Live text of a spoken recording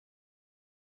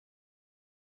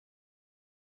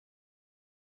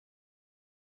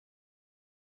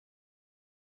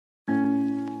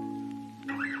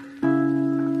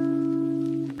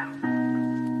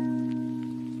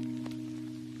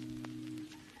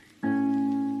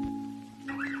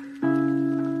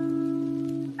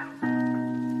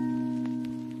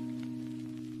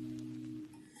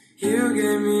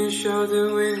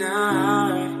shoulder when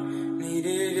I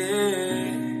needed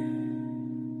it.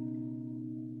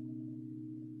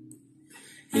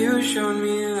 You showed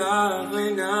me love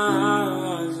when I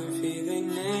wasn't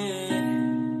feeling it.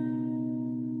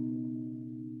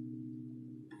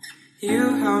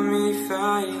 You helped me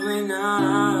fight when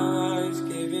I was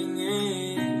giving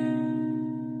in.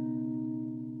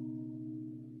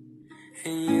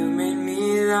 And you made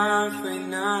me laugh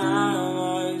when I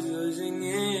was losing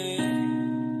it.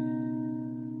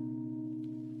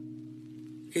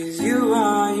 'Cause you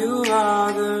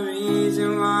are the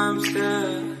reason why I'm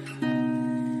still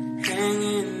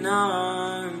hanging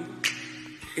on.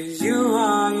 'Cause you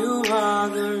are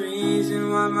the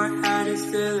reason why my head is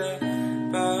still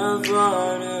above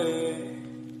water.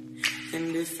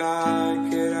 And if I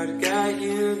could, I'd get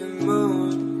you the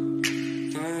moon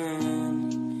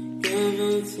and give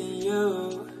it to you.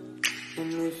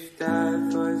 And if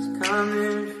death was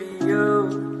coming for you,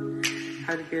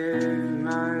 I'd give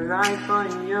my life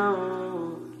on you.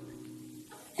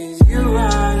 'Cause you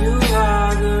are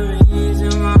the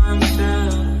reason why I'm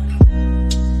still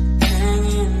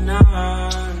hanging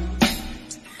on.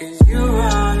 'Cause you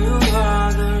are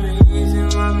the reason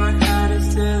why my head is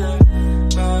still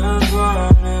above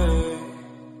water.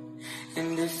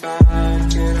 And if I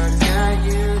could, I'd get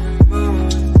you the moon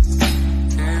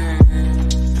and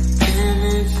give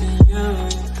it to you.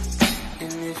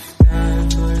 And if that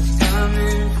was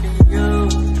coming for you,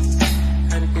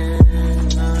 I'd give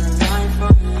my life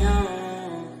on you.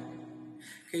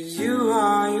 'Cause you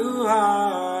are.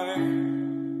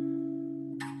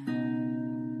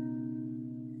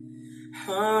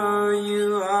 Oh,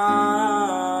 you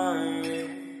are.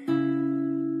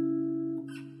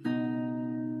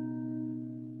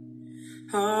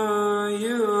 Oh,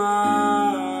 you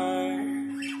are.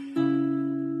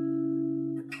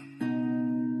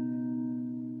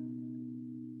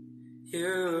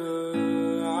 You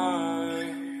are.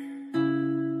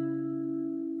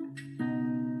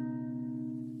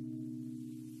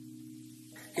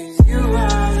 'Cause you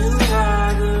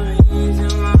are the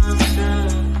reason why I'm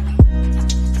still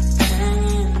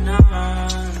hanging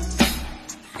on.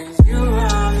 'Cause you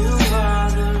are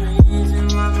the reason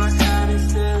why my head is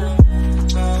still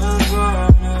above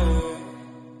water.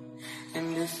 And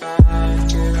if I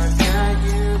could, I'd get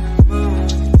you the moon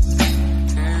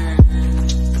and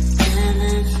give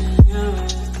it to you.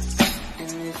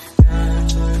 And if that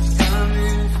was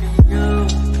coming for you,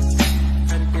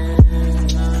 I'd give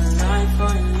my life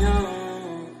for you.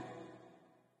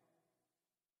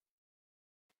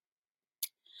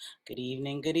 Good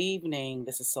evening, good evening.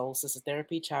 This is SolSista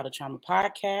Therapy, Childhood Trauma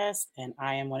Podcast, and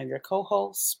I am one of your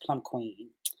co-hosts, Plum Queen.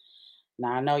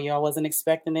 Now, I know y'all wasn't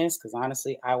expecting this, because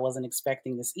honestly, I wasn't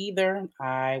expecting this either.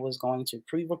 I was going to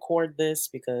pre-record this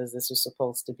because this was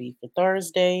supposed to be for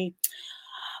Thursday,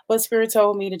 but Spirit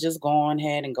told me to just go on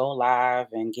ahead and go live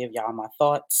and give y'all my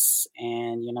thoughts,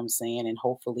 and you know what I'm saying, and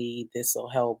hopefully this will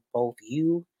help both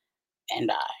you and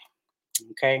I,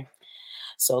 okay?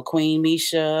 So Queen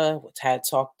Misha had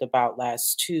talked about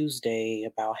last Tuesday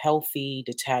about healthy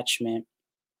detachment,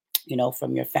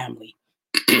 from your family.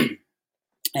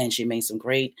 And she made some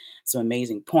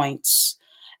amazing points.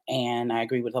 And I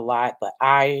agree with a lot, but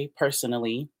I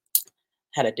personally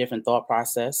had a different thought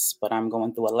process, but I'm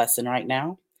going through a lesson right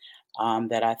now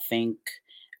that I think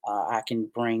I can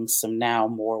bring some now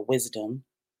more wisdom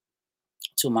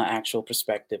to my actual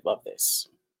perspective of this.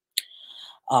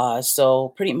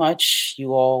 So pretty much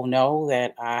you all know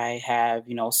that I have,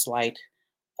 slight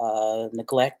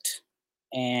neglect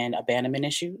and abandonment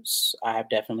issues. I have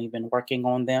definitely been working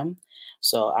on them.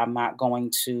 So I'm not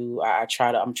going to,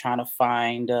 I'm trying to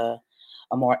find a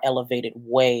more elevated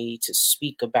way to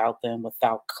speak about them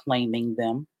without claiming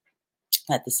them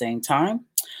at the same time.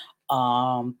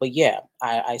 But yeah,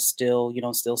 I still,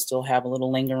 still have a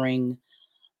little lingering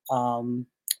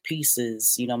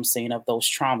pieces, I'm saying, of those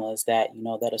traumas that,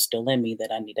 that are still in me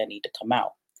that I need to come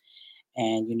out.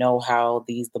 And you know how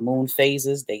the moon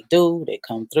phases, they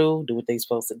come through, do what they're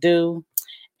supposed to do.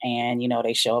 And,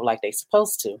 they show up like they're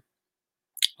supposed to.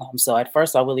 So at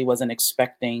first I really wasn't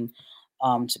expecting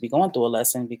to be going through a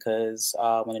lesson because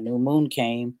when the new moon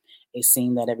came, it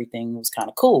seemed that everything was kind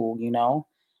of cool.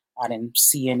 I didn't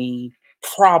see any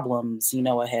problems,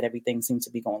 ahead. Everything seemed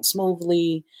to be going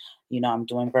smoothly. I'm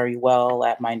doing very well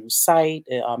at my new site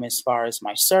as far as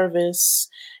my service.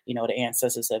 The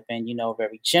ancestors have been,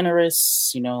 very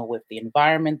generous, with the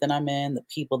environment that I'm in, the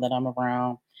people that I'm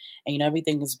around. And,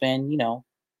 everything has been,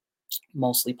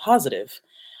 mostly positive.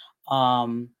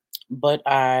 But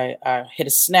I hit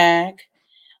a snag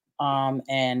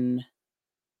and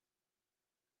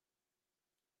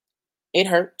it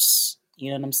hurts. You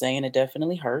know what I'm saying? It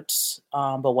definitely hurts.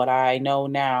 But what I know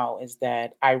now is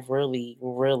that I really,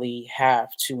 really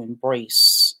have to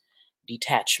embrace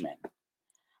detachment.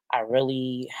 I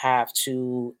really have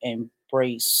to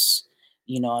embrace,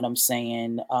 you know what I'm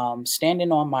saying,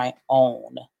 standing on my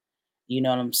own, you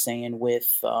know what I'm saying, with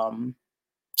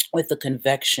the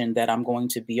conviction that I'm going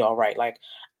to be all right. Like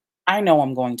I know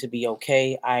I'm going to be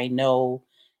okay. I know,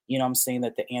 you know what I'm saying,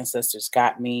 that the ancestors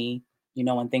got me,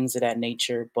 and things of that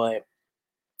nature. But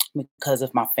because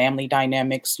of my family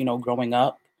dynamics, growing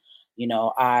up,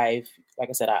 like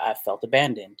I said, I felt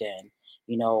abandoned. And,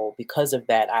 because of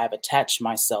that, I've attached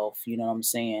myself, you know what I'm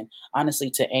saying, honestly,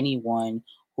 to anyone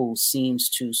who seems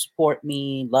to support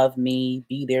me, love me,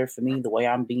 be there for me the way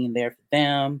I'm being there for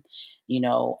them,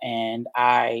 and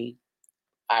I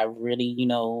really,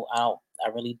 I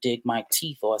really dig my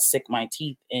teeth or sick my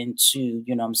teeth into,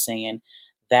 you know what I'm saying,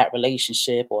 that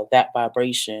relationship or that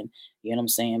vibration, you know what I'm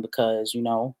saying, because,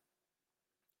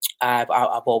 I've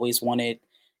always wanted,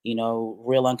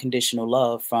 real unconditional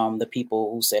love from the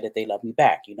people who said that they love me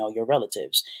back. Your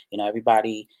relatives.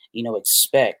 Everybody,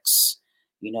 expects,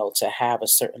 to have a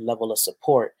certain level of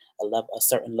support, a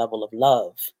certain level of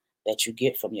love that you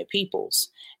get from your peoples,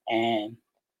 and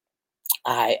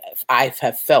I I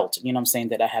have felt, you know what I'm saying,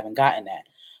 that I haven't gotten that.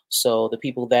 So the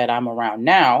people that I'm around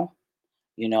now,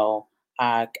 you know,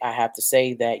 I have to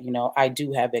say that, I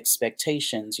do have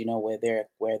expectations, where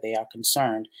they are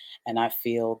concerned. And I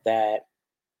feel that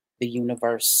the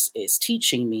universe is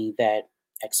teaching me that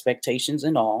expectations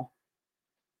and all,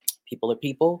 people are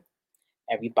people.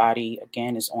 Everybody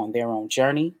again is on their own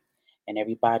journey, and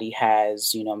everybody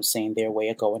has, their way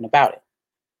of going about it.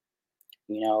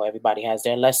 Everybody has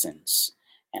their lessons.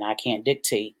 And I can't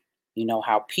dictate,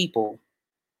 how people,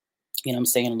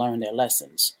 learn their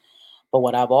lessons. But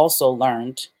what I've also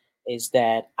learned is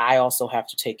that I also have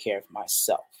to take care of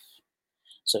myself.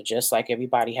 So just like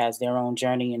everybody has their own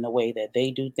journey in the way that they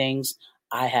do things,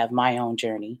 I have my own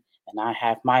journey and I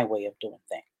have my way of doing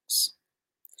things.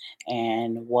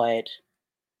 And what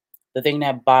the thing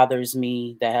that bothers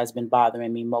me, that has been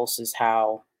bothering me most, is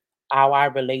how I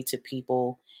relate to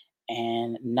people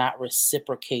and not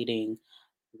reciprocating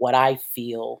what I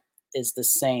feel is the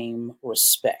same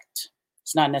respect.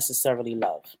 It's not necessarily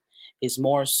love. It's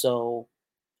more so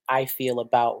I feel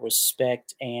about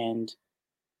respect and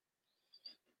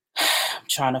I'm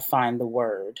trying to find the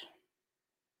word.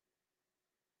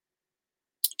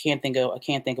 I can't think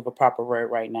of a proper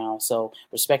word right now. So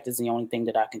respect is the only thing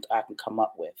that I can come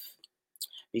up with,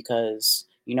 because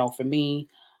for me,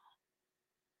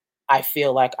 I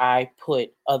feel like I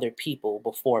put other people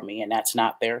before me, and that's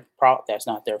not their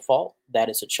fault. That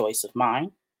is a choice of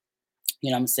mine. You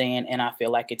know what I'm saying? And I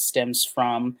feel like it stems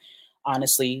from,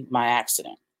 honestly, my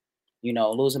accident.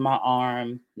 Losing my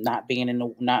arm, not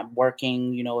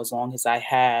working, as long as I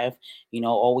have,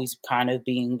 always kind of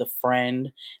being the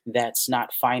friend that's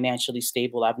not financially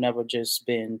stable. I've never just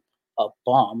been a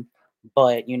bum,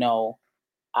 but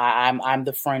I'm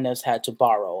the friend that's had to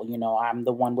borrow. I'm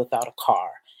the one without a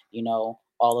car.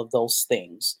 All of those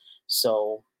things.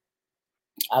 So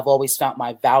I've always found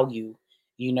my value,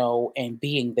 in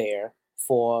being there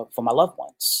for my loved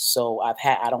ones. So I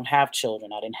don't have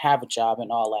children. I didn't have a job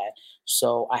and all that.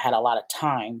 So I had a lot of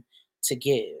time to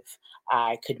give.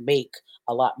 I could make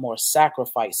a lot more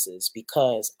sacrifices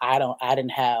because I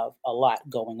didn't have a lot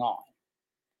going on.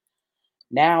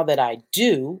 Now that I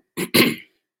do,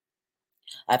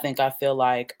 I feel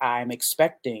like I'm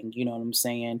expecting, you know what I'm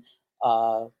saying,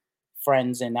 uh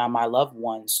friends and now my loved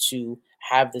ones to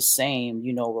have the same,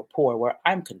 rapport where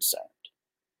I'm concerned.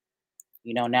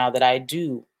 Now that I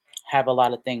do have a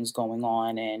lot of things going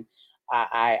on, and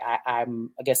I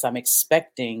guess I'm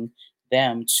expecting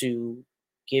them to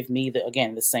give me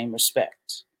the same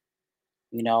respect.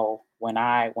 When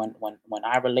I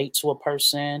relate to a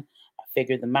person, I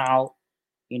figure them out.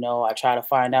 I try to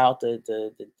find out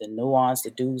the nuance,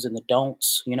 the do's and the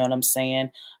don'ts. You know what I'm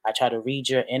saying? I try to read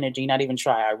your energy, not even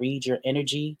try. I read your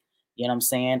energy. You know what I'm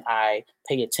saying? I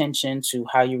pay attention to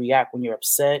how you react when you're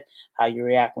upset, how you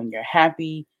react when you're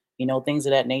happy, things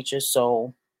of that nature.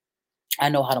 So I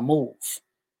know how to move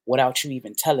without you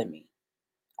even telling me.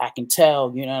 I can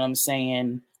tell, you know what I'm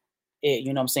saying?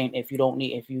 You know what I'm saying? If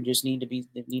you just need to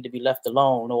be left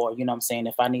alone, or, you know what I'm saying,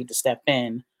 if I need to step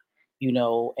in,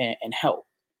 and help.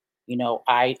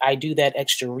 I do that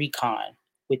extra recon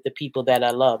with the people that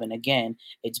I love. And again,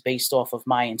 it's based off of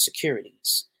my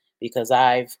insecurities, because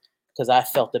I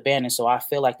felt abandoned. So I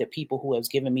feel like the people who has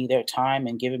given me their time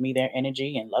and given me their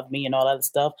energy and love me and all that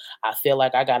stuff, I feel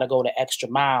like I gotta go the extra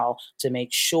mile to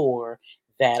make sure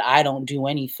that I don't do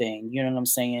anything, you know what I'm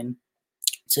saying,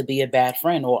 to be a bad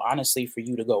friend, or honestly for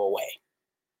you to go away,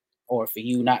 or for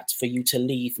you to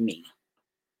leave me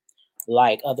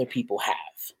like other people have.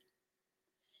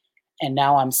 And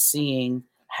now I'm seeing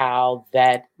how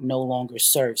that no longer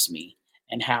serves me,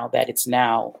 and how that it's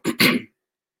now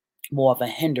more of a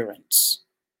hindrance,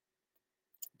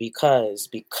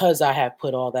 because I have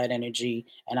put all that energy,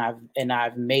 and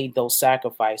I've made those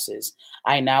sacrifices.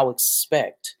 I now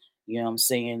expect,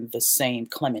 the same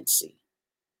clemency.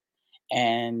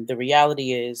 And the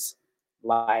reality is,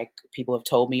 like people have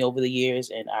told me over the years,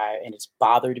 and it's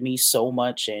bothered me so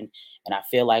much, and I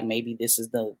feel like maybe this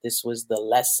was the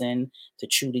lesson to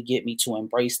truly get me to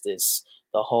embrace this,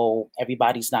 the whole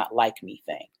everybody's not like me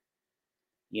thing.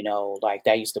 Like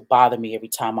that used to bother me every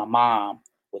time my mom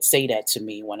would say that to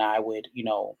me when I would,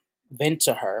 vent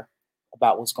to her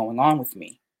about what's going on with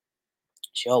me.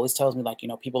 She always tells me, like,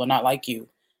 people are not like you,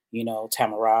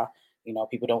 Tamara.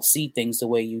 People don't see things the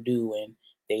way you do, and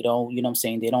they don't,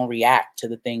 they don't react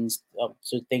to things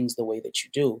the way that you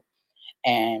do.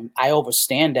 And I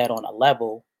understand that on a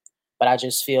level, but I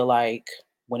just feel like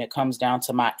when it comes down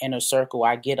to my inner circle,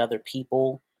 I get other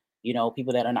people,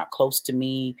 people that are not close to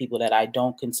me, people that I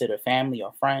don't consider family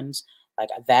or friends, like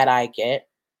that I get.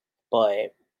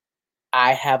 But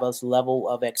I have a level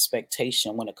of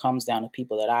expectation when it comes down to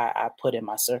people that I put in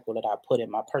my circle, that I put in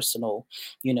my personal,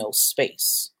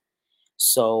 space.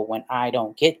 So when I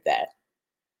don't get that,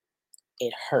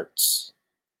 it hurts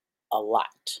a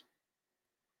lot,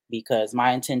 because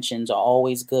my intentions are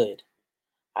always good.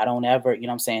 I don't ever,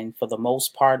 for the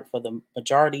most part, for the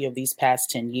majority of these past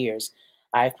 10 years,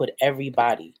 I've put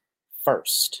everybody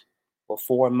first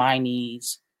before my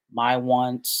needs, my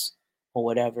wants, or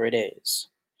whatever it is.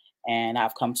 And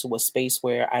I've come to a space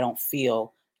where I don't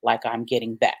feel like I'm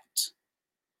getting that.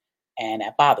 And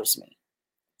that bothers me.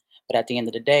 But at the end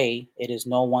of the day, it is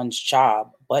no one's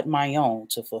job but my own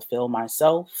to fulfill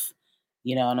myself.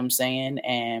 You know what I'm saying?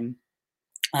 And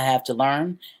I have to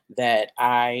learn that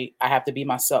I have to be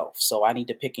myself. So I need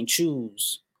to pick and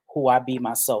choose who I be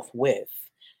myself with,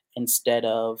 instead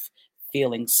of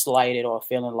feeling slighted or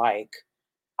feeling like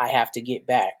I have to get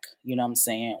back,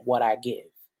 what I give,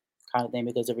 kind of thing.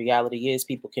 Because the reality is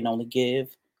people can only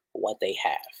give what they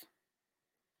have.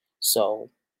 So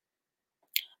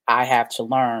I have to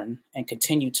learn and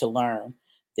continue to learn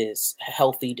this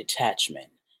healthy detachment.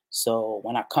 So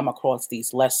when I come across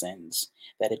these lessons,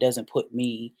 that it doesn't put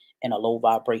me in a low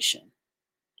vibration.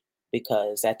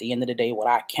 Because at the end of the day, what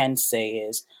I can say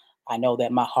is I know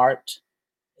that my heart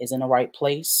is in the right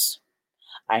place.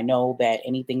 I know that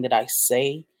anything that I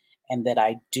say and that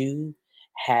I do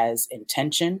has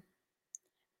intention,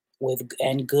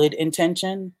 and good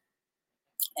intention.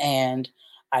 And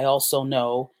I also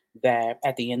know that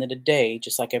at the end of the day,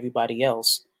 just like everybody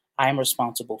else, I am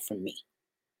responsible for me.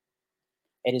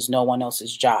 It is no one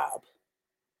else's job,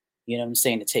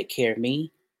 to take care of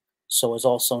me. So it's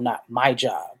also not my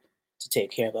job to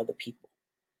take care of other people.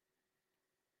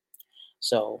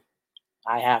 So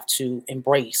I have to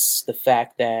embrace the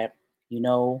fact that, you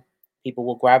know, people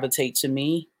will gravitate to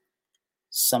me.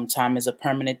 Sometimes it's a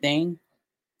permanent thing,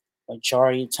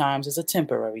 majority of times it's a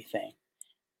temporary thing.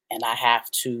 And I have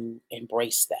to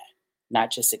embrace that.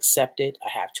 Not just accept it, I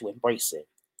have to embrace it.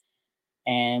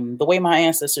 And the way my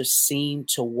ancestors seem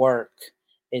to work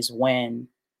is when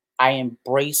I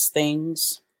embrace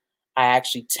things, I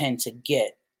actually tend to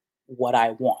get what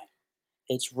I want.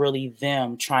 It's really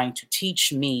them trying to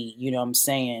teach me,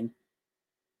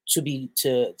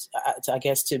 to I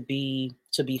guess to be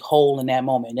whole in that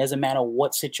moment. It doesn't matter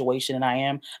what situation I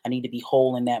am, I need to be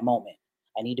whole in that moment.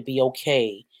 I need to be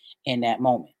okay in that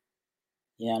moment.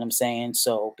 You know what I'm saying?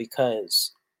 So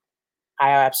because I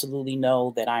absolutely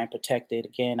know that I am protected.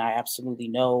 Again, I absolutely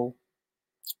know,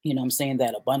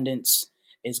 that abundance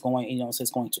is going,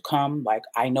 is going to come. Like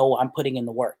I know I'm putting in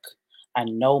the work. I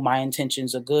know my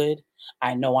intentions are good.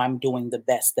 I know I'm doing the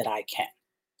best that I can.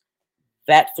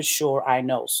 That for sure I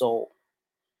know. So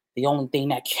the only thing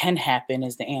that can happen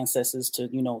is the ancestors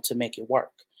to make it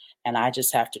work. And I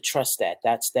just have to trust that.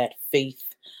 That's that faith,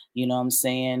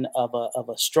 of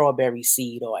a strawberry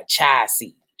seed or a chai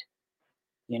seed.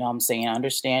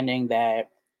 Understanding that,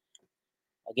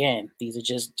 again, these are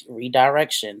just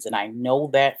redirections. And I know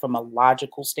that from a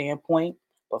logical standpoint,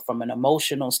 but from an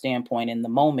emotional standpoint in the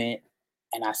moment,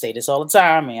 and I say this all the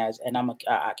time,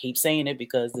 I keep saying it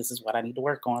because this is what I need to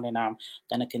work on, and I'm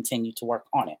going to continue to work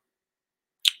on it.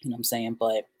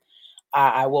 But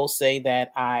I will say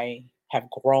that I have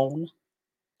grown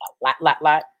a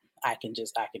lot. I can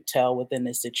tell within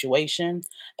this situation.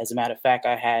 As a matter of fact,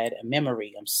 I had a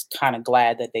memory. I'm kind of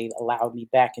glad that they allowed me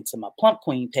back into my Plump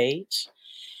Queen page,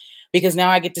 because now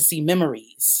I get to see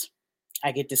memories.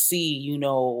 I get to see,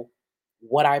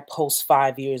 what I post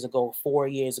 5 years ago, 4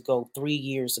 years ago, 3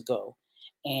 years ago.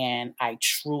 And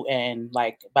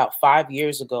like about 5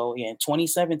 years ago, in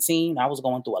 2017, I was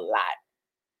going through a lot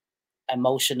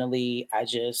emotionally. I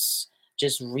just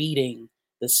reading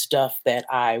the stuff that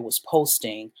I was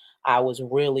posting, I was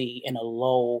really in a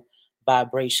low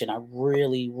vibration. I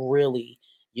really, really,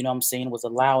 what I'm saying, was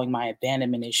allowing my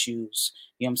abandonment issues,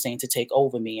 what I'm saying, to take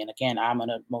over me. And again, I'm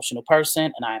an emotional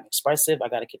person and I'm expressive. I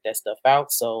got to get that stuff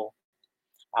out. So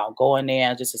I'll go in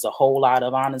there, just as a whole lot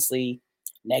of, honestly,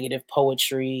 negative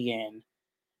poetry, and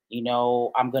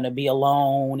I'm gonna be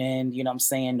alone, and what I'm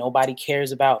saying, nobody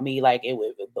cares about me. Like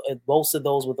most of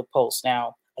those were the posts.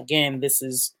 Now, again, the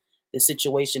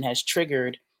situation has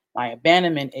triggered my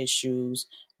abandonment issues,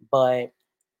 but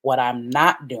what I'm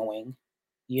not doing,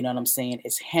 what I'm saying,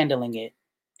 is handling it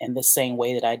in the same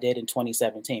way that I did in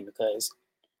 2017. Because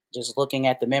just looking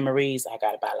at the memories, I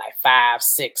got about like 5,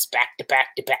 6 back to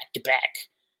back to back to back.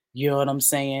 You know what I'm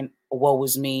saying? Woe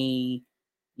was me,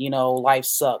 life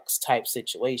sucks type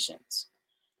situations.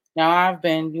 Now I've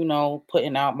been,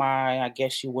 putting out my, I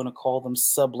guess you want to call them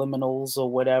subliminals or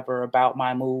whatever about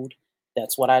my mood.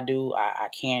 That's what I do. I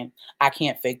can't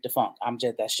fake the funk.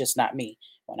 That's just not me.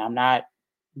 When I'm not,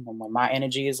 when my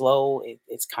energy is low,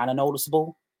 it's kind of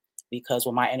noticeable, because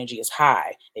when my energy is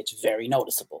high, it's very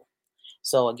noticeable.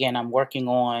 So again, I'm working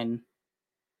on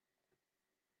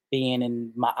being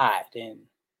in my eye, and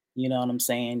you know what I'm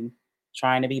saying,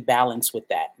 trying to be balanced with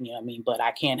that. You know what I mean? But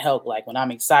I can't help, like, when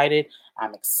I'm excited,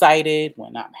 I'm excited.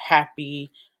 When I'm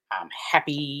happy.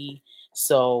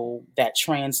 So that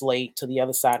translate to the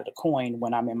other side of the coin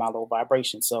when I'm in my low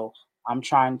vibration. So I'm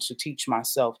trying to teach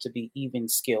myself to be even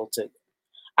skilled.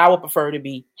 I would prefer to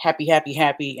be happy, happy,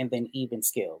 happy, and then even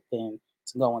skilled than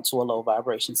to go into a low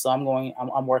vibration. So I'm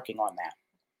working on that.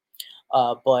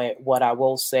 But what I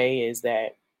will say is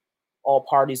that all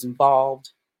parties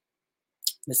involved,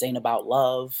 this ain't about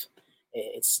love.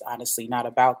 It's honestly not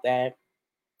about that.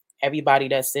 Everybody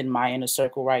that's in my inner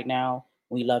circle right now,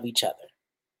 we love each other.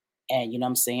 And you know what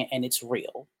I'm saying? And it's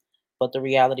real. But the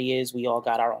reality is, we all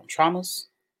got our own traumas,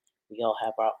 we all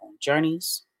have our own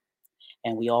journeys,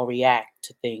 and we all react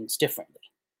to things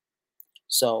differently.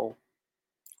 So,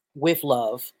 with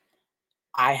love,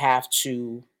 I have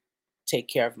to take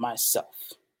care of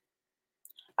myself.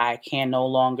 I can no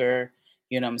longer,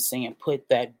 what I'm saying, put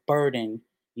that burden,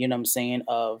 what I'm saying,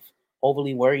 of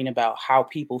overly worrying about how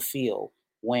people feel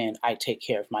when I take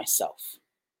care of myself.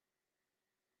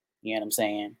 You know what I'm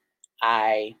saying?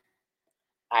 I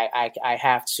I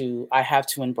have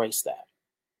to embrace that,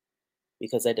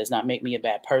 because that does not make me a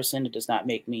bad person. It does not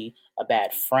make me a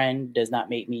bad friend. Does not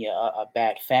make me a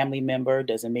bad family member.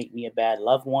 Doesn't make me a bad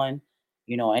loved one.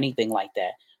 Anything like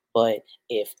that. But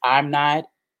if I'm not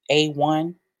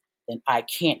A1, then I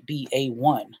can't be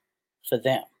A1 for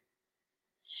them.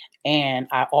 And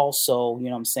I also,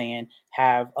 what I'm saying,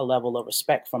 have a level of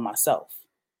respect for myself.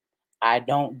 I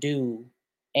don't do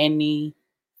any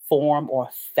form or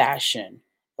fashion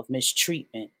of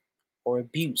mistreatment or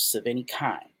abuse of any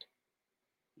kind.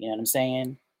 You know what I'm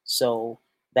saying? So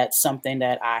that's something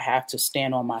that I have to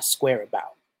stand on my square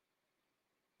about.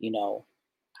 You know,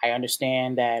 I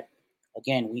understand that,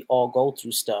 again, we all go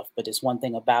through stuff, but there's one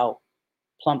thing about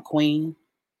Plump Queen,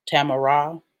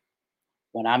 Tamara.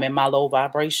 When I'm in my low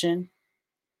vibration,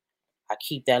 I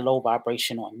keep that low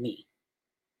vibration on me.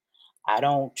 I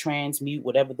don't transmute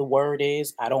whatever the word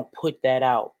is. I don't put that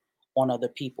out on other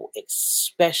people,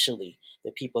 especially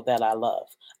the people that I love.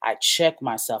 I check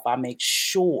myself. I make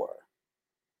sure,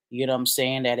 what I'm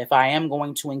saying, that if I am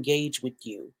going to engage with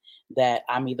you, that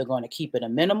I'm either going to keep it a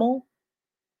minimal,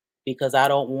 because I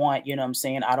don't want, what I'm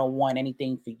saying, I don't want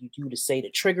anything for you to say to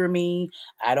trigger me.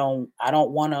 I don't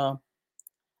want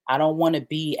to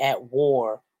be at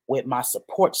war with my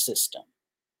support system.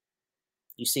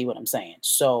 You see what I'm saying?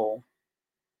 So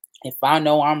if I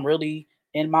know I'm really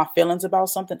in my feelings about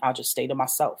something, I'll just stay to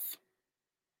myself.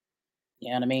 You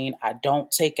know what I mean? I don't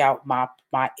take out my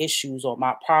issues or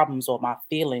my problems or my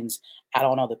feelings out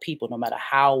on other people, no matter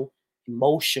how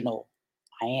emotional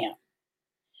I am.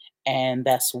 And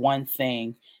that's one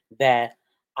thing that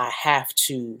I have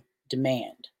to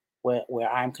demand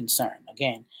where I'm concerned.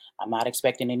 Again, I'm not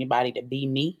expecting anybody to be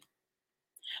me,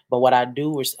 but what I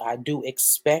do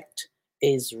expect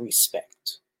is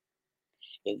respect.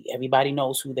 Everybody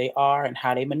knows who they are and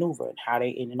how they maneuver and how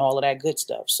they and all of that good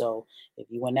stuff. So if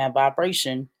you in that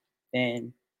vibration,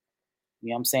 then you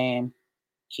know what I'm saying,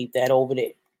 keep that over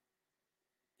there,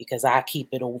 because I keep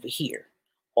it over here.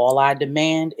 All I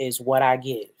demand is what I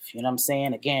give. You know what I'm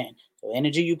saying? Again, the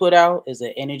energy you put out is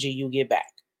the energy you get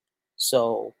back.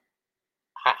 So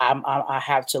I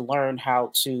have to learn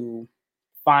how to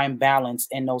find balance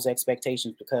in those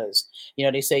expectations because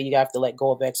they say you have to let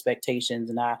go of expectations,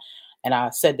 and I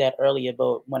said that earlier,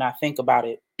 but when I think about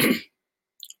it,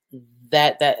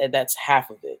 that's half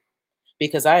of it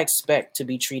because I expect to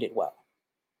be treated well.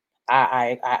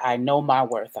 I know my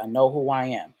worth. I know who I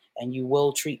am, and you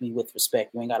will treat me with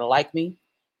respect. You ain't gotta like me.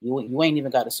 You ain't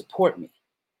even gotta support me.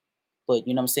 But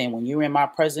you know what I'm saying? When you're in my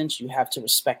presence, you have to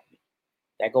respect me.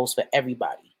 That goes for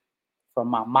everybody, from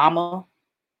my mama,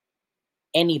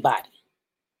 anybody.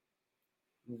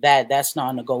 That's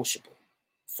non-negotiable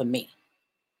for me.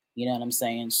 You know what I'm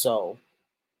saying? So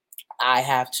I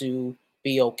have to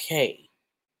be okay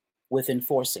with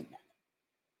enforcing that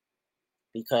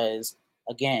because,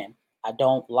 again, I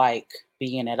don't like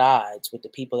being at odds with the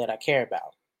people that I care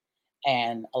about.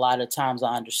 And a lot of times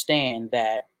I understand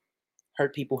that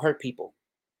hurt people hurt people.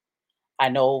 I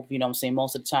know, what I'm saying,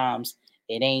 most of the times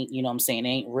it ain't, what I'm saying, it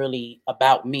ain't really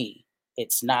about me.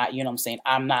 It's not, what I'm saying,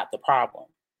 I'm not the problem.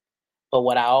 But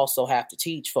what I also have to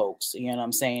teach folks, what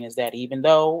I'm saying, is that even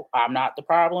though I'm not the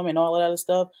problem and all of that other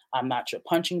stuff, I'm not your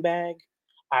punching bag.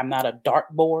 I'm not a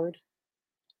dartboard.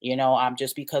 I'm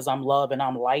just because I'm love and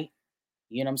I'm light.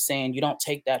 You know what I'm saying? You don't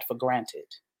take that for granted.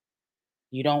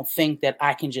 You don't think that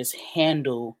I can just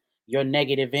handle your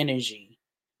negative energy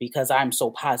because I'm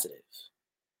so positive.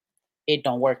 It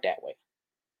don't work that way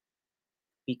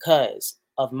because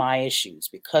of my issues,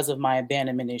 because of my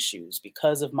abandonment issues,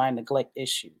 because of my neglect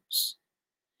issues,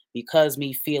 because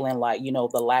me feeling like,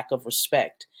 the lack of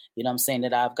respect, what I'm saying,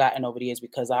 that I've gotten over the years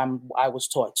because I was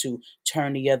taught to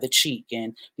turn the other cheek,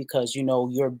 and because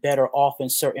you're better off in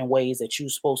certain ways that you're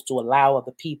supposed to allow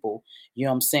other people, what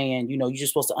I'm saying, you're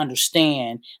just supposed to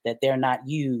understand that they're not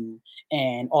you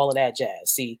and all of that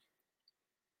jazz. See,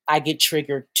 I get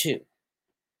triggered too.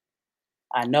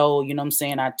 I know, what I'm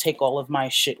saying, I take all of my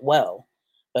shit well,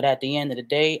 but at the end of the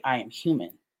day, I am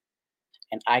human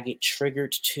and I get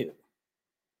triggered too.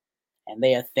 And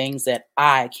they are things that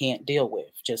I can't deal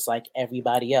with, just like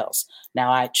everybody else.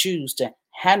 Now I choose to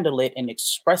handle it and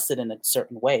express it in a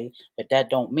certain way, but that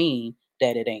don't mean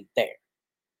that it ain't there.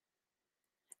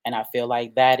 And I feel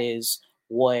like that is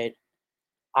what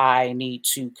I need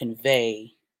to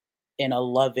convey in a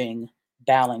loving,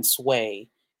 balanced way,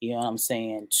 you know what I'm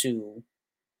saying, to,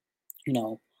 you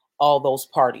know, all those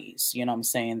parties, you know what I'm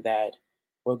saying, that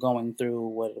we're going through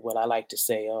what I like to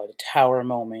say, the tower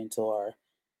moment, or,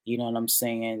 you know what I'm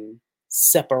saying,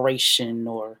 separation,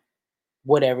 or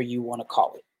whatever you want to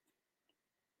call it.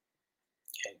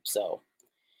 Okay. So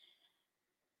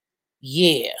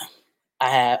yeah,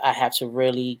 I have to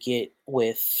really get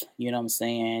with, you know what I'm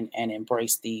saying, and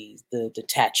embrace the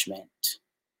detachment,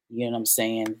 you know what I'm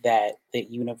saying, that the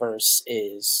universe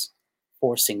is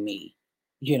forcing me,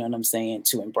 you know what I'm saying,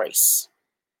 to embrace.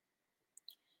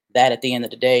 That at the end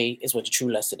of the day is what the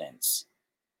true lesson is.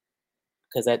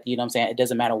 Because that, you know what I'm saying, it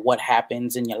doesn't matter what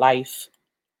happens in your life,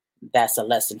 that's a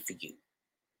lesson for you.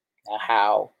 Now,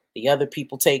 how the other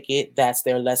people take it, that's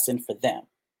their lesson for them.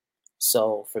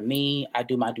 So for me, I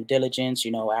do my due diligence,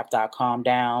 after I calm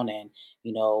down and,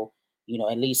 you know,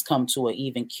 at least come to an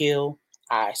even kill,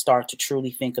 I start to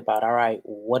truly think about, all right,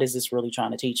 what is this really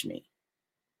trying to teach me?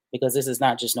 Because this is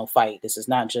not just no fight. This is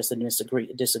not just a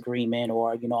disagreement,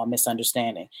 or, a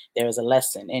misunderstanding. There is a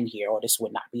lesson in here, or this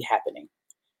would not be happening.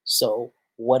 So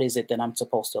what is it that I'm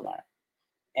supposed to learn?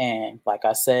 And like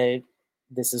I said,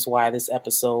 this is why this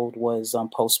episode was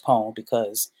postponed,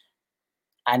 because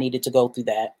I needed to go through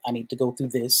that. I need to go through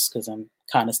this because I'm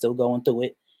kind of still going through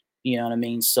it. You know what I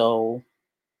mean? So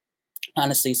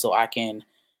honestly, so I can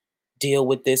deal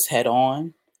with this head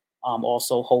on.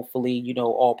 Also, hopefully,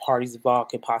 all parties involved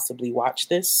could possibly watch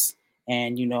this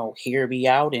and, hear me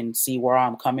out and see where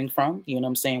I'm coming from. You know what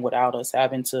I'm saying? Without us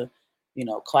having to,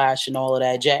 clash and all of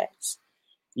that jazz.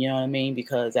 You know what I mean?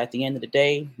 Because at the end of the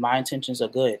day, my intentions are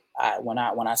good. When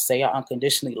I say I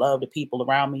unconditionally love the people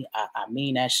around me, I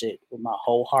mean that shit with my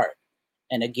whole heart.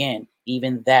 And again,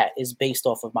 even that is based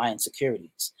off of my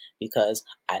insecurities, because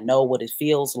I know what it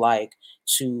feels like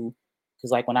to,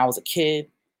 because like when I was a kid,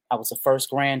 I was the first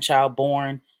grandchild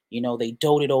born. They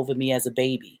doted over me as a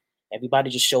baby. Everybody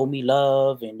just showed me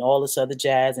love and all this other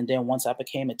jazz. And then once I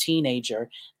became a teenager,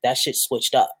 that shit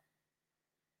switched up,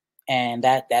 and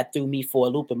that threw me for a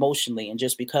loop emotionally. And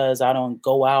just because I don't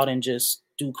go out and just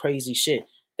do crazy shit,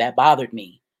 that bothered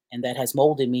me, and that has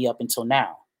molded me up until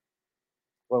now,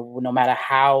 where no matter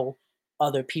how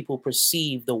other people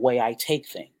perceive the way I take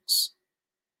things,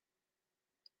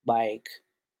 like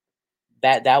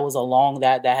that was a long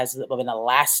that has been a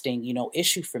lasting,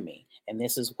 issue for me. And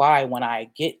this is why when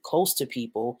I get close to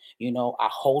people, I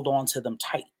hold on to them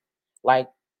tight. Like,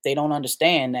 they don't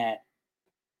understand that,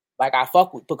 like, I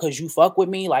fuck with, because you fuck with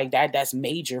me, like, that's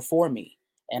major for me.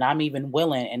 And I'm even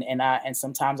willing, and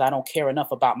sometimes I don't care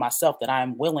enough about myself that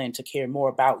I'm willing to care more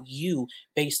about you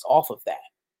based off of that,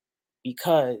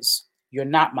 because you're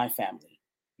not my family.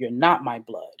 You're not my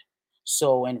blood.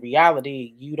 So in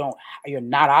reality, you're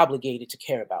not obligated to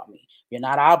care about me. You're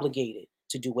not obligated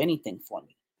to do anything for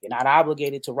me. You're not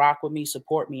obligated to rock with me,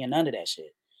 support me, and none of that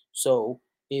shit. So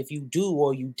if you do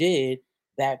or you did,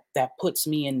 that puts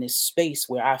me in this space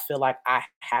where I feel like I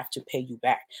have to pay you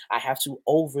back. I have to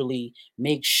overly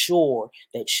make sure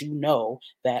that you know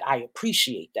that I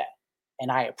appreciate that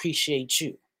and I appreciate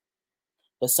you.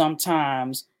 But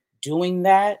sometimes doing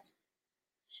that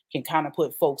can kind of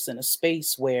put folks in a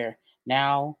space where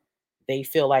now they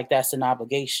feel like that's an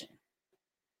obligation.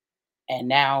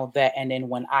 And then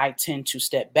when I tend to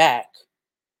step back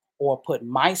or put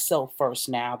myself first,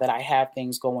 now that I have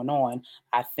things going on,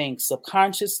 I think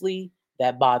subconsciously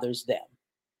that bothers them.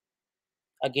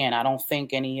 Again, I don't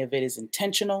think any of it is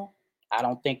intentional. I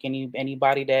don't think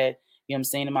anybody that, you know what I'm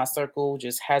saying, in my circle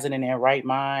just has it in their right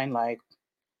mind. Like,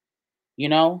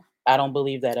 I don't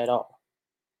believe that at all.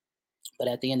 But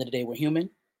at the end of the day, we're human.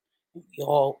 We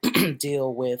all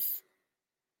deal with,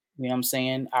 you know what I'm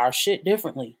saying, our shit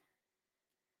differently.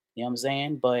 You know what I'm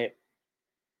saying? But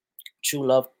true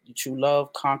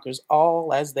love conquers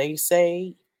all, as they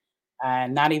say.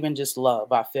 And not even just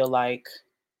love. I feel like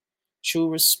true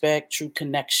respect, true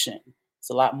connection. It's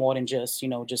a lot more than just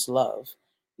love.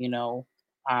 You know,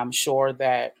 I'm sure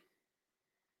that,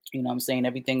 I'm saying,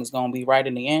 everything is gonna be right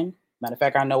in the end. Matter of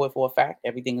fact, I know it for a fact.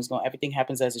 Everything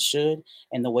happens as it should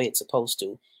and the way it's supposed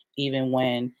to. Even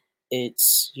when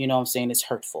it's, I'm saying, it's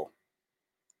hurtful,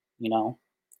 you know.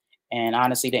 And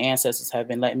honestly, the ancestors have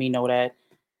been letting me know that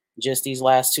just these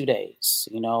last 2 days.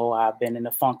 I've been in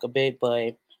the funk a bit,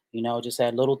 but just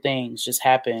had little things just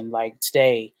happen like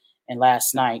today and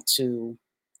last night to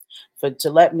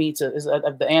let me to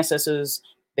the ancestors,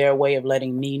 their way of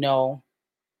letting me know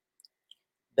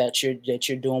that you're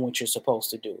doing what you're supposed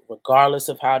to do, regardless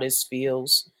of how this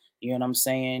feels. You know what I'm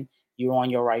saying? You're on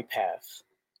your right path,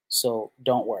 so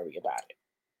don't worry about it.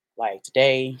 Like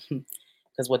today,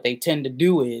 because what they tend to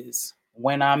do is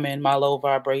when I'm in my low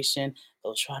vibration,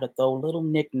 they'll try to throw little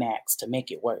knickknacks to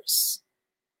make it worse.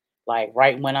 Like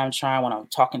right when I'm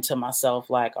talking to myself,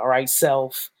 like, all right,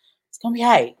 self, it's gonna be all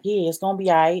right. Yeah, it's gonna be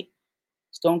all right.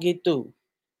 It's gonna get through.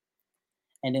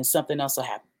 And then something else will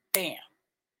happen. Bam.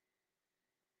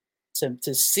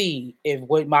 To see if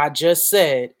what I just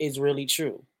said is really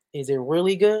true. Is it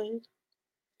really good?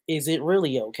 Is it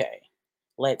really okay?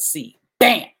 Let's see.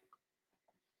 Bam.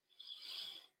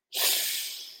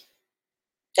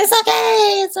 It's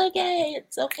okay. It's okay.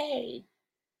 It's okay.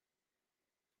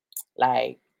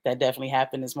 Like that definitely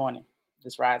happened this morning,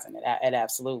 this rising. It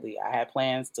absolutely. I had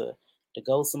plans to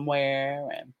go somewhere,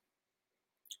 and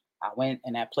I went,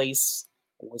 and that place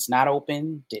was not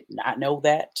open. Did not know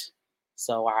that,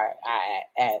 so I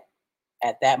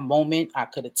at that moment I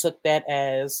could have took that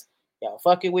as y'all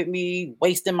fucking with me,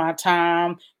 wasting my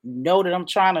time. You know that I'm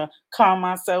trying to calm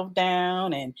myself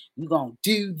down, and you gonna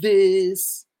do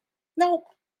this. Nope,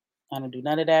 I don't do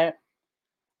none of that.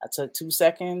 I took 2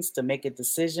 seconds to make a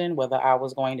decision whether I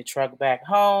was going to truck back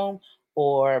home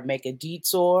or make a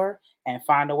detour and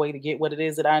find a way to get what it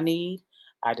is that I need.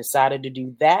 I decided to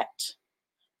do that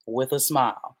with a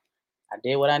smile. I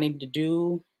did what I needed to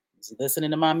do, was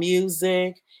listening to my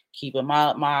music, keeping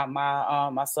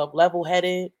myself level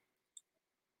headed,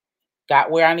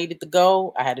 got where I needed to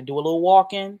go. I had to do a little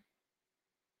walking,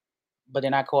 but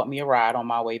then I caught me a ride on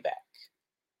my way back.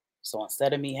 So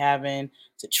instead of me having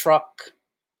to truck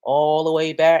all the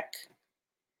way back,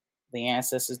 the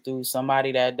ancestors through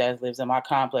somebody that lives in my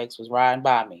complex was riding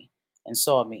by me and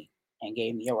saw me and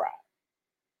gave me a ride.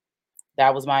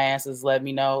 That was my ancestors let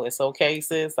me know it's okay,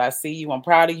 sis. I see you. I'm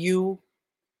proud of you.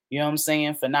 You know what I'm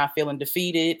saying? For not feeling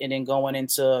defeated and then going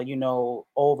into,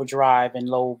 overdrive and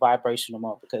low vibrational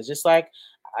mode. Because like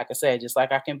I said, just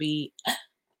like I can be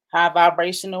high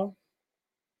vibrational,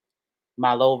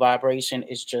 my low vibration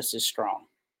is just as strong.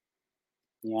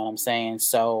 You know what I'm saying?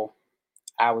 So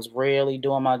I was really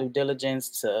doing my due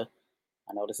diligence I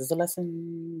know this is a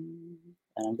lesson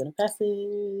and I'm going to pass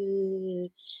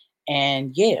it.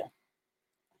 And yeah,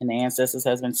 and the ancestors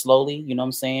has been slowly, you know what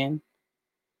I'm saying,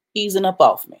 easing up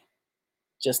off me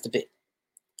just a bit.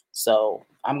 So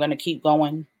I'm going to keep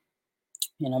going.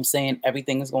 You know what I'm saying?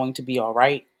 Everything is going to be all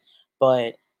right.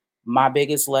 But my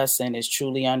biggest lesson is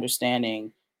truly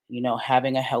understanding,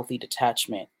 having a healthy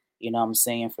detachment, you know what I'm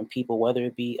saying, from people, whether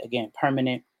it be, again,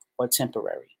 permanent or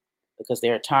temporary. Because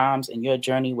there are times in your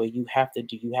journey where you have to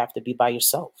be by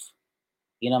yourself.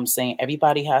 You know what I'm saying?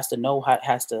 Everybody has to know how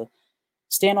has to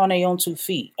stand on their own 2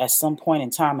 feet at some point in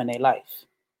time in their life.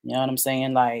 You know what I'm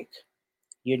saying? Like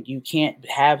you can't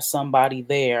have somebody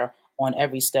there on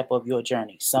every step of your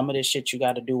journey. Some of this shit you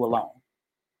got to do alone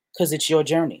because it's your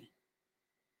journey.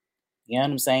 You know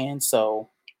what I'm saying? So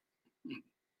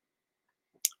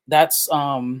that's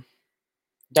um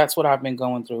that's what I've been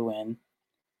going through, and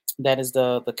that is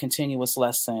the continuous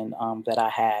lesson that I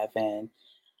have, and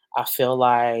I feel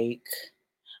like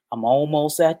I'm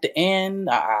almost at the end.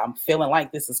 I'm feeling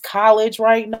like this is college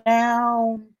right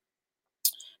now.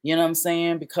 You know what I'm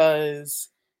saying? Because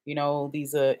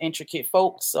these are intricate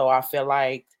folks, so I feel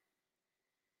like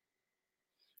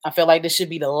this should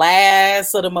be the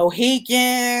last of the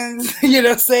Mohicans. You know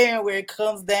what I'm saying? Where it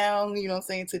comes down,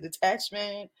 to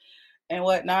detachment and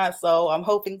whatnot. So I'm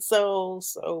hoping so.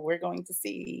 So we're going to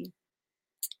see.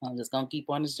 I'm just gonna keep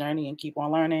on this journey and keep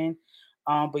on learning.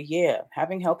 But yeah,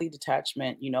 having healthy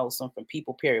detachment, some from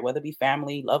people, period, whether it be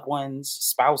family, loved ones,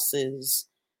 spouses,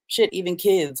 shit, even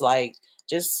kids, like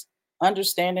just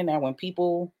understanding that when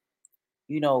people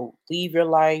leave your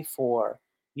life, or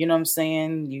what I'm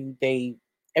saying,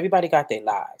 everybody got their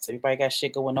lives. Everybody got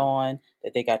shit going on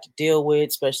that they got to deal with,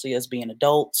 especially us being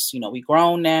adults. We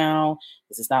grown now.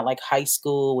 This is not like high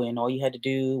school and all you had to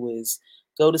do was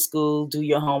go to school, do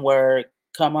your homework,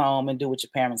 come home and do what your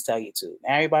parents tell you to.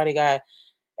 Now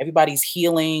everybody's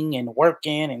healing and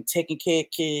working and taking care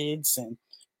of kids, and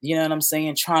you know what I'm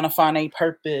saying, trying to find a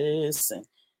purpose, and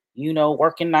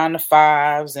working 9 to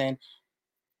 5s, and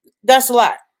that's a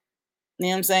lot. You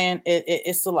know what I'm saying?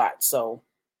 It's a lot. So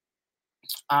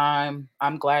I'm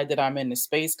glad that I'm in this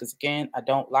space because again, I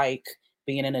don't like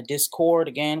being in a discord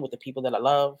again with the people that I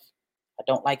love. I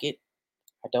don't like it.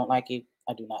 I don't like it.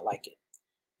 I do not like it.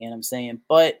 You know what I'm saying?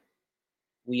 But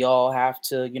we all have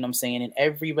to, you know what I'm saying, in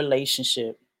every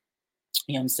relationship,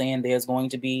 you know what I'm saying, there's going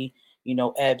to be,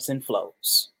 ebbs and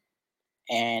flows.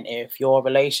 And if your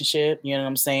relationship, you know what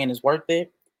I'm saying, is worth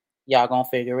it, y'all gonna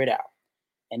figure it out.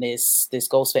 And this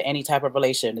goes for any type of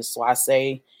relationship. This is why I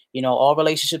say, all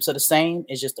relationships are the same.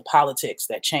 It's just the politics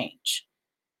that change.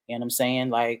 You know what I'm saying?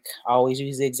 Like I always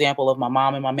use the example of my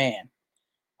mom and my man.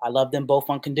 I love them both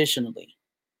unconditionally.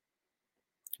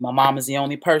 My mom is the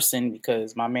only person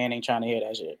because my man ain't trying to hear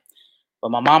that shit. But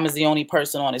my mom is the only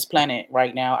person on this planet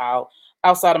right now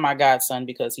outside of my godson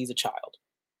because he's a child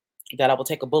that I will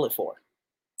take a bullet for,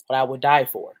 but I would die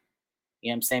for. You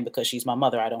know what I'm saying? Because she's my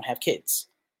mother. I don't have kids.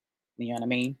 You know what I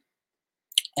mean?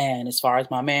 And as far as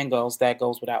my man goes, that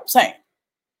goes without saying.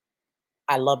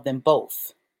 I love them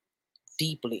both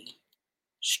deeply,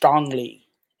 strongly.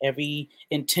 Every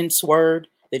intense word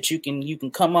that you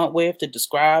can come up with to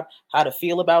describe how to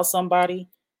feel about somebody,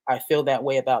 I feel that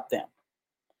way about them.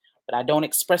 But I don't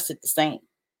express it the same.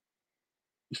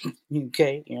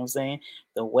 Okay, you know what I'm saying?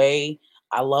 The way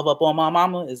I love up on my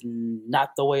mama is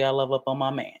not the way I love up on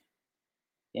my man.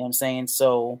 You know what I'm saying?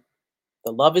 So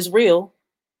the love is real.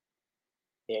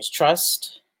 There's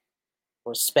trust,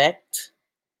 respect,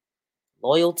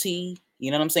 loyalty,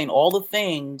 you know what I'm saying? All the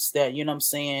things that, you know what I'm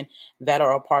saying, that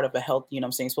are a part of a health, you know what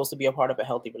I'm saying, supposed to be a part of a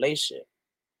healthy relationship.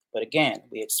 But again,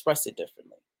 we express it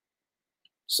differently.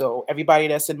 So everybody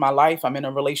that's in my life, I'm in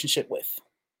a relationship with.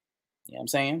 You know what I'm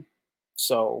saying?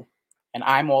 So, and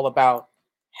I'm all about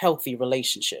healthy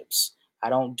relationships. I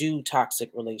don't do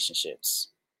toxic relationships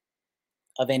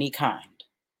of any kind.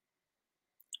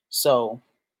 So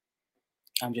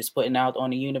I'm just putting out on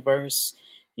the universe,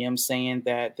 you know what I'm saying,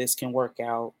 that this can work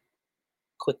out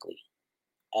quickly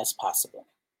as possible.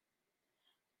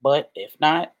 But if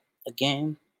not,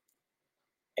 again,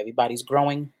 everybody's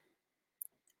growing.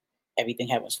 Everything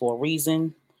happens for a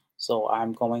reason. So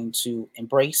I'm going to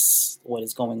embrace what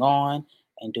is going on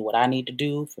and do what I need to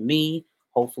do for me.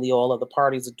 Hopefully, all other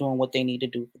parties are doing what they need to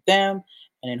do for them.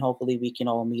 And then hopefully we can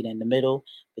all meet in the middle.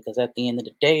 Because at the end of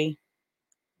the day,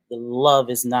 the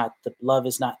love is not the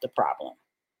problem.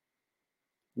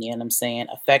 You know what I'm saying?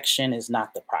 Affection is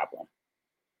not the problem.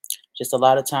 Just a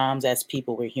lot of times as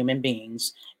people, we're human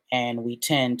beings and we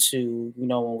tend to,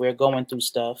 when we're going through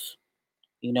stuff,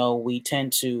 we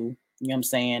tend to, what I'm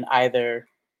saying, either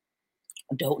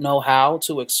don't know how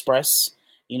to express,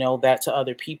 that to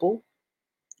other people.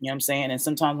 You know what I'm saying? And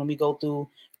sometimes when we go through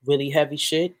really heavy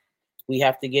shit, we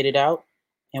have to get it out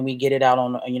and we get it out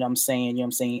on, in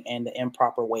the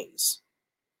improper ways.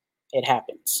 It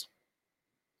happens.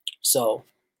 So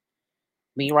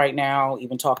me right now,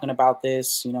 even talking about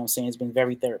this, what I'm saying, it's been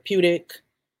very therapeutic.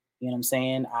 You know what I'm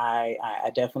saying?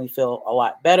 I definitely feel a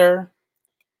lot better.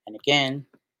 And again,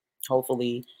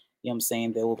 hopefully, what I'm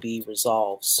saying, there will be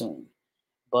resolve soon.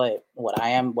 But what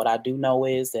I do know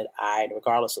is that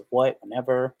regardless of what,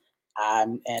 whenever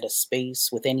I'm at a space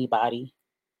with anybody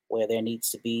where there needs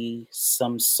to be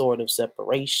some sort of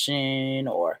separation,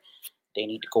 or they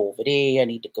need to go over there, I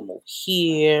need to come over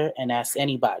here, and that's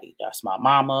anybody. That's my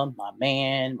mama, my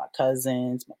man, my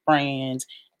cousins, my friends,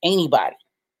 anybody.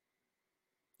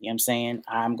 You know what I'm saying?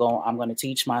 I'm going to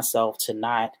teach myself to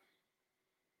not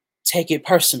take it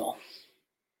personal.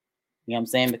 You know what I'm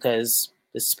saying? Because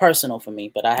this is personal for me,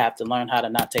 but I have to learn how to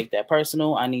not take that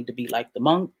personal. I need to be like the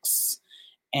monks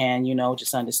and,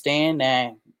 just understand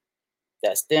that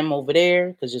that's them over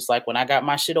there. Because just like when I got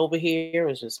my shit over here,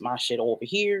 it's just my shit over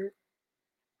here.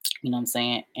 You know what I'm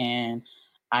saying? And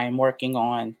I am working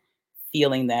on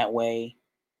feeling that way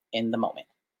in the moment.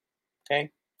 Okay.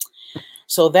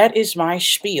 So that is my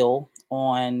spiel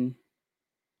on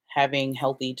having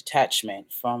healthy detachment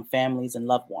from families and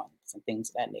loved ones and things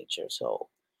of that nature. So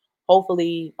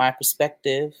hopefully my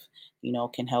perspective,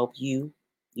 can help you,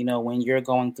 when you're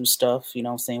going through stuff, what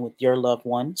I'm saying, with your loved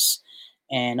ones,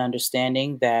 and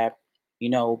understanding that,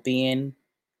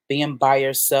 being by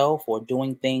yourself or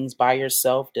doing things by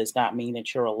yourself does not mean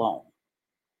that you're alone.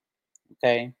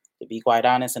 Okay. To be quite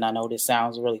honest, and I know this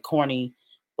sounds really corny,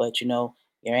 but your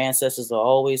ancestors are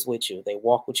always with you. They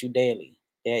walk with you daily.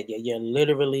 You're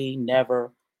literally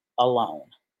never alone.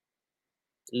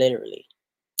 Literally.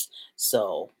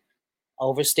 So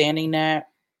overstanding that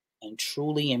and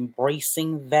truly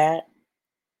embracing that,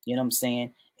 you know what I'm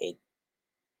saying? It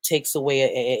takes away,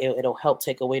 it'll help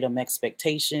take away them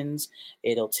expectations.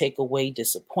 It'll take away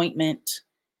disappointment.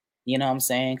 You know what I'm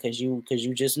saying? Because you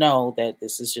just know that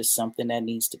this is just something that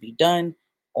needs to be done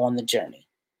on the journey,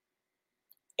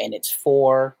 and it's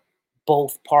for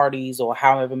both parties or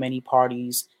however many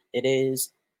parties it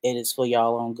is. It is for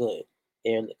y'all own good.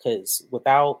 There, because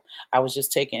without, I was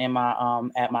just taking in my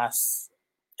at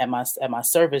my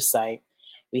service site,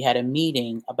 we had a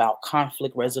meeting about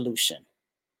conflict resolution,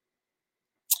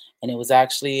 and it was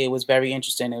very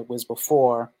interesting. It was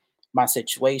before my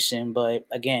situation, but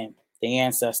again, the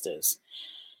ancestors.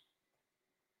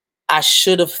 I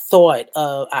should have thought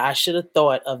of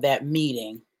that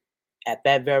meeting at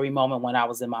that very moment when I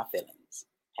was in my feelings.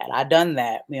 Had I done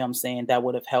that, you know what I'm saying, that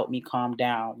would have helped me calm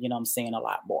down, you know what I'm saying, a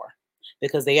lot more.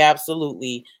 Because they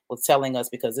absolutely was telling us,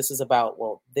 because this is about,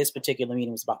 well, this particular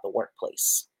meeting was about the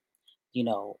workplace.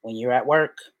 When you're at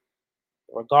work,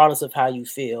 regardless of how you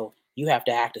feel, you have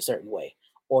to act a certain way,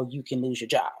 or you can lose your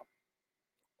job,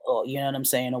 or you know what I'm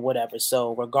saying, or whatever.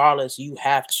 So regardless, you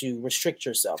have to restrict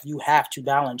yourself. You have to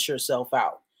balance yourself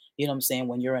out. You know what I'm saying,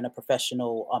 when you're in a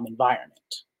professional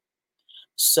environment.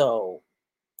 So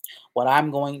what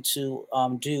I'm going to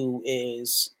do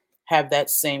is have that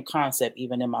same concept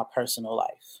even in my personal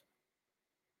life,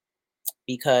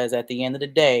 because at the end of the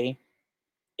day,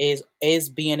 is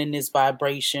being in this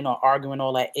vibration or arguing,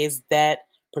 all that, is that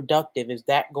productive? Is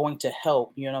that going to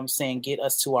help, you know what I'm saying, get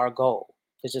us to our goal?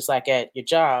 Because just like at your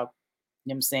job, you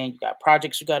know what I'm saying, you got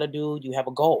projects you got to do, you have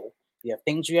a goal, you have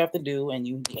things you have to do, and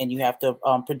you have to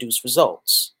produce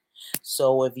results.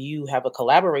 So if you have a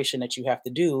collaboration that you have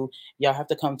to do, y'all have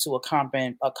to come to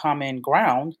a common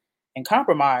ground and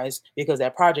compromise, because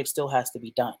that project still has to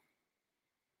be done.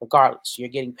 Regardless, you're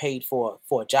getting paid for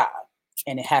a job,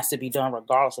 and it has to be done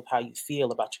regardless of how you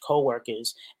feel about your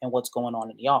coworkers and what's going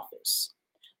on in the office.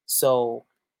 So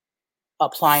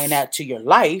applying that to your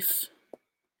life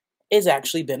is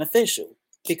actually beneficial,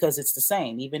 because it's the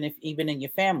same. Even in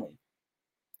your family,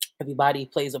 everybody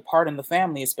plays a part in the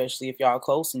family, especially if y'all are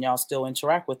close and y'all still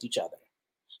interact with each other.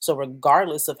 So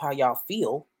regardless of how y'all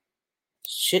feel,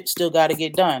 shit still got to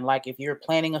get done. Like if you're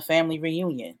planning a family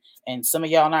reunion and some of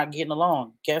y'all not getting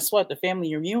along, guess what? The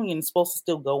family reunion is supposed to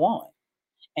still go on,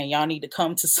 and y'all need to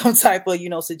come to some type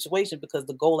of situation, because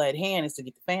the goal at hand is to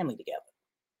get the family together.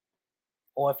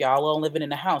 Or if y'all all living in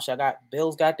the house, y'all got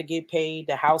bills got to get paid,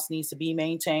 the house needs to be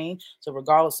maintained. So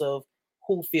regardless of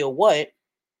who feel what,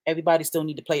 everybody still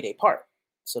need to play their part,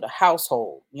 so the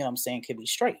household, you know what I'm saying, could be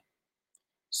straight.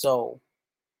 So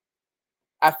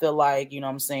I feel like, you know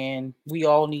what I'm saying, we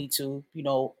all need to,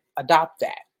 adopt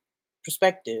that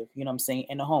perspective, you know what I'm saying,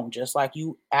 in the home. Just like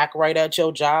you act right at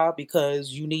your job because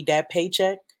you need that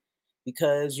paycheck,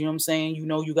 because you know what I'm saying,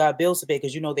 you got bills to pay,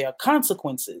 because there are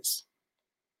consequences,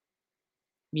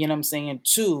 you know what I'm saying,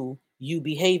 to you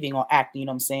behaving or acting, you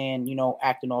know what I'm saying,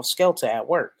 acting off skelter at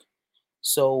work.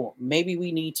 So maybe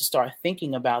we need to start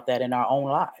thinking about that in our own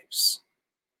lives.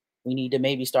 We need to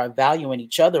maybe start valuing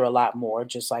each other a lot more,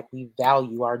 just like we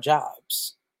value our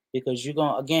jobs. Because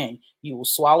again, you will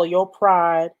swallow your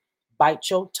pride, bite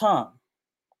your tongue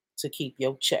to keep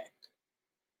your check.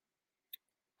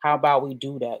 How about we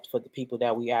do that for the people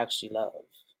that we actually love?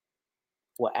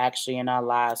 who are actually in our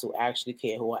lives, who actually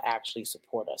care, who will actually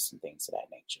support us and things of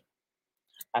that nature.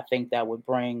 I think that would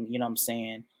bring,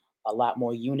 a lot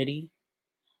more unity.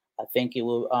 I think it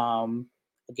will,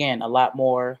 again, a lot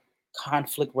more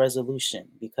conflict resolution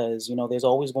because, there's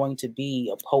always going to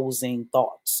be opposing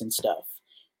thoughts and stuff.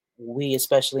 We,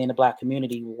 especially in the Black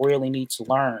community, really need to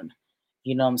learn,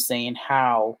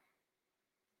 how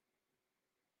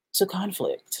to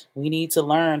conflict. We need to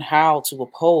learn how to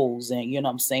oppose and,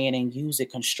 and use it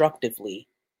constructively,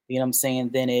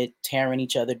 than it tearing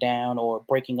each other down or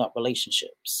breaking up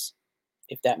relationships,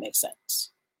 if that makes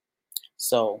sense.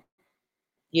 So,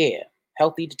 yeah,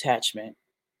 healthy detachment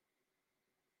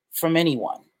from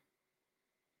anyone,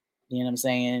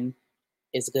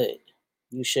 is good.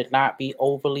 You should not be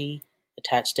overly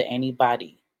attached to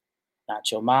anybody.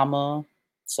 Not your mama.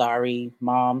 Sorry,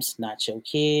 moms, not your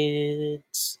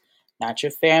kids, not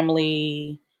your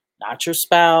family, not your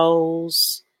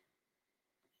spouse.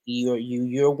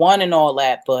 You're one and all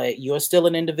that, but you're still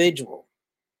an individual.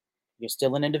 You're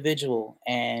still an individual,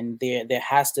 and there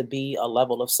has to be a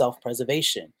level of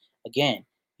self-preservation. Again,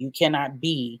 you cannot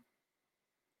be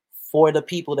for the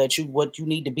people that what you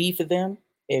need to be for them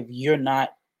if you're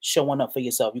not showing up for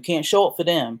yourself. You can't show up for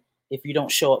them if you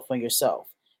don't show up for yourself.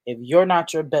 If you're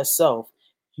not your best self,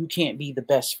 you can't be the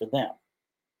best for them.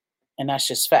 And that's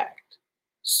just fact.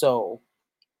 So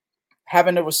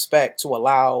having the respect to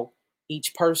allow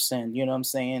each person,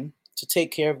 to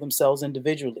take care of themselves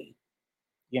individually,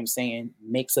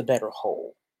 makes a better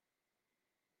whole.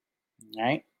 All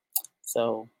right.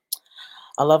 So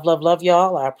I love, love, love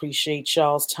y'all. I appreciate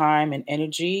y'all's time and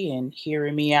energy and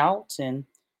hearing me out and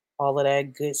all of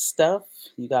that good stuff.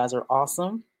 You guys are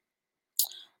awesome.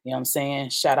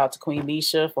 Shout out to Queen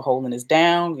Misha for holding us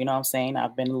down.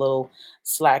 I've been a little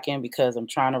slacking because I'm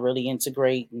trying to really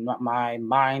integrate my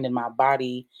mind and my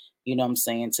body,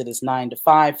 to this 9 to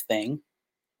 5 thing.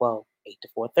 Well, 8 to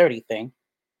 4:30 thing.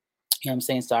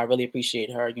 So I really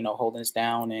appreciate her, holding us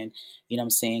down and,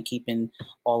 keeping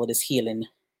all of this healing,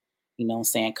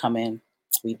 coming.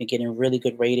 We've been getting really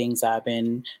good ratings. I've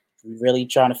been really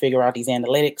trying to figure out these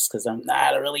analytics because I'm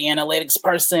not a really analytics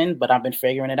person, but I've been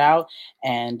figuring it out.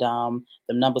 And the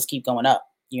numbers keep going up,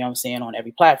 on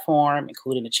every platform,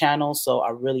 including the channel. So I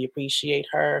really appreciate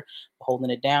her for holding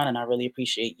it down. And I really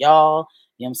appreciate y'all,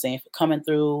 for coming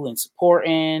through and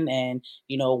supporting and,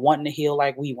 wanting to heal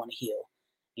like we want to heal,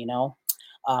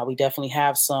 we definitely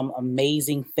have some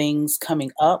amazing things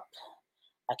coming up.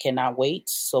 I cannot wait.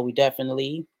 So we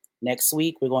definitely, next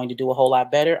week, we're going to do a whole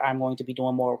lot better. I'm going to be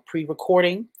doing more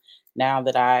pre-recording now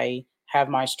that I have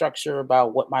my structure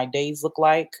about what my days look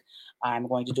like. I'm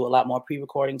going to do a lot more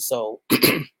pre-recording. So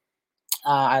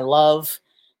I love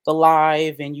the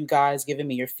live and you guys giving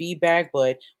me your feedback,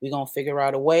 but we're going to figure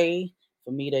out a way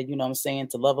for me to,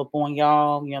 to love up on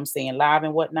y'all, live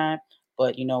and whatnot.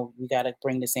 But, we got to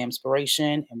bring this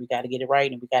inspiration and we got to get it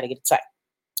right and we got to get it tight.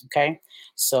 Okay,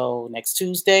 so next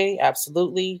Tuesday,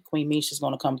 absolutely, Queen Misha's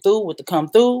going to come through with the come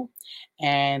through.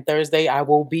 And Thursday, I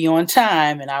will be on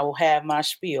time and I will have my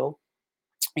spiel,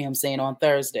 on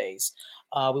Thursdays.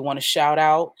 We want to shout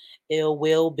out Ill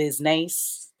Will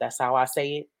Business. That's how I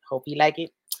say it. Hope you like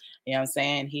it. He is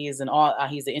he's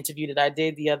an interview that I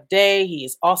did the other day. He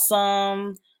is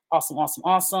awesome. Awesome, awesome,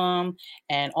 awesome.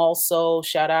 And also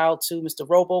shout out to Mr.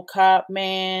 RoboCop,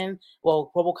 man.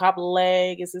 Well, RoboCop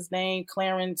Leg is his name.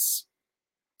 Clarence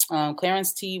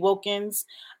T. Wilkins.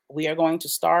 We are going to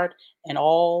start an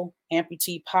all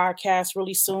amputee podcast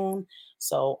really soon.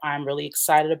 So I'm really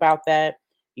excited about that.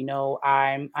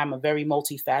 I'm a very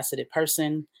multifaceted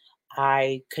person.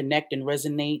 I connect and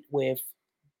resonate with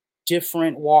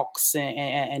different walks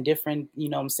and different,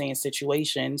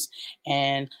 situations.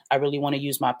 And I really want to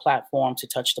use my platform to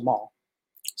touch them all.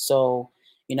 So,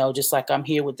 just like I'm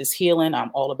here with this healing,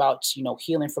 I'm all about,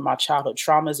 healing from our childhood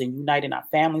traumas and uniting our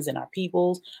families and our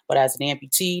peoples. But as an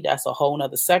amputee, that's a whole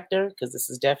nother sector because this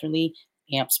is definitely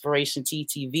Ampspiration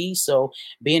TTV. So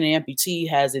being an amputee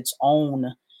has its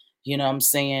own,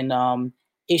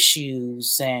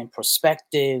 issues and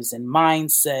perspectives and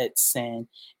mindsets and,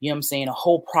 a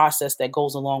whole process that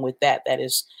goes along with that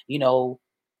is,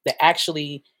 that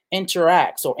actually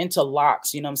interacts or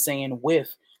interlocks,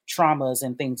 with traumas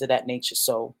and things of that nature.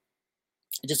 So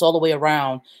just all the way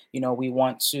around, we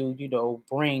want to,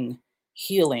 bring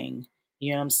healing,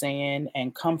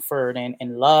 and comfort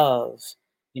and love,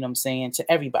 to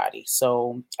everybody.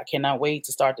 So I cannot wait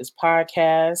to start this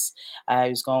podcast.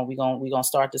 We're gonna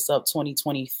start this up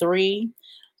 2023.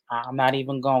 I'm not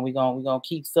even we're gonna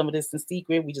keep some of this in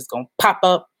secret. We just gonna pop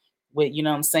up with,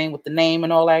 with the name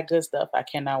and all that good stuff. I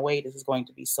cannot wait. This is going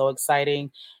to be so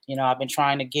exciting. I've been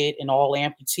trying to get an all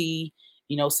amputee,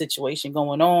 situation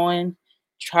going on.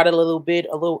 Tried it a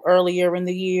little earlier in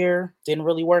the year, didn't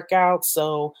really work out.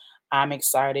 So I'm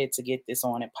excited to get this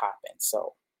on and popping.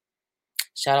 So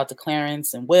shout out to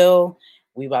Clarence and Will.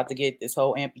 We about to get this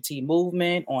whole amputee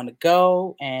movement on the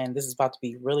go, and this is about to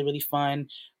be really, really fun,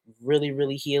 really,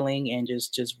 really healing, and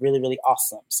just really, really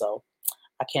awesome. So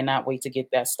I cannot wait to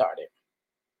get that started.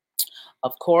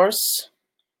 Of course,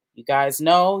 you guys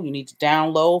know you need to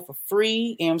download for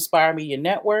free Inspire Media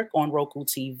Network on Roku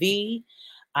TV.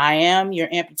 I am your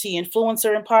amputee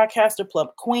influencer and podcaster,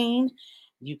 Plump Queen.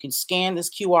 You can scan this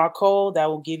QR code that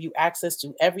will give you access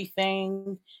to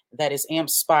everything that is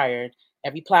Inspired,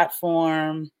 every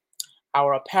platform,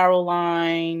 our apparel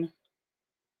line,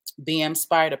 Be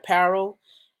Inspired Apparel.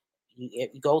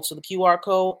 If you go to the QR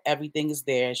code, everything is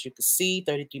there. As you can see,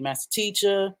 33 Master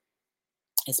Teacher.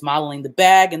 It's modeling the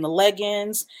bag and the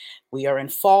leggings. We are in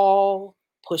fall,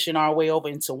 pushing our way over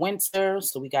into winter.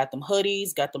 So we got them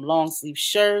hoodies, got them long sleeve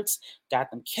shirts, got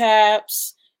them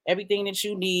caps, everything that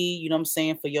you need,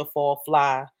 for your fall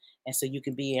fly. And so you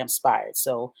can be inspired.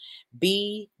 So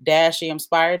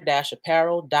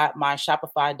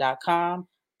be-inspired-apparel.myshopify.com.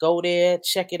 Go there,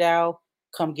 check it out.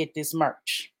 Come get this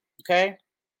merch. Okay.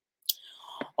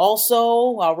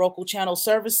 Also, our local channel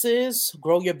services,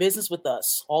 grow your business with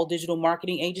us. All digital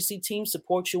marketing agency teams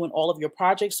support you in all of your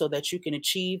projects so that you can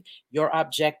achieve your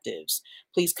objectives.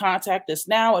 Please contact us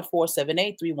now at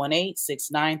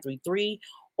 478-318-6933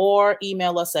 or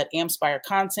email us at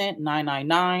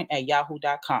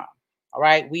amspirecontent999@yahoo.com. All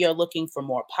right, we are looking for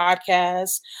more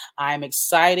podcasts. I'm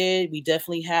excited. We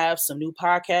definitely have some new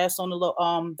podcasts on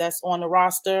the that's on the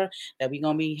roster that we're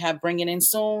gonna be bringing in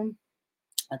soon.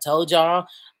 I told y'all,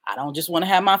 I don't just want to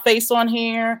have my face on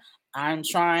here. I'm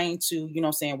trying to,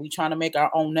 we trying to make our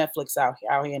own Netflix out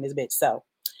here in this bitch. So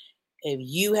if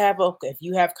you have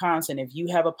content, if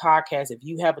you have a podcast, if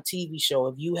you have a TV show,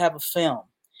 if you have a film,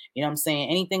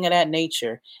 anything of that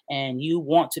nature, and you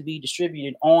want to be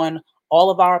distributed on all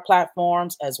of our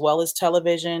platforms as well as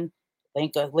television,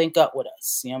 link up with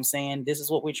us. This is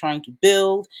what we're trying to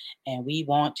build, and we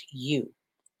want you.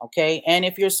 Okay. And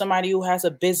if you're somebody who has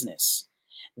a business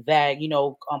that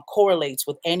correlates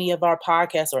with any of our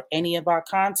podcasts or any of our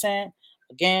content,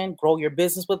 again, grow your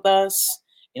business with us.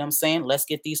 Let's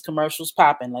get these commercials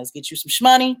popping. Let's get you some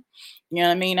shmoney,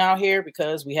 out here,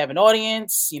 because we have an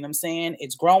audience.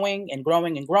 It's growing and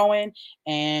growing and growing,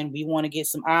 and we want to get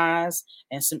some eyes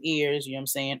and some ears,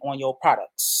 on your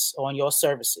products, on your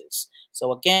services.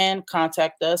 So again,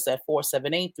 contact us at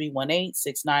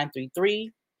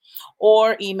 478-318-6933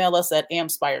 or email us at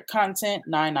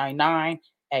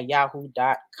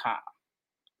amspirecontent999@yahoo.com.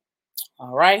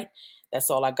 All right. That's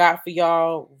all I got for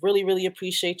y'all. Really, really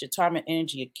appreciate your time and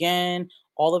energy again,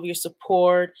 all of your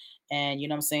support, and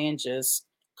just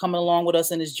coming along with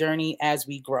us in this journey as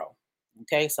we grow.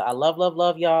 Okay. So I love, love,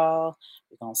 love y'all.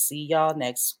 We're going to see y'all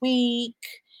next week.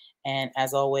 And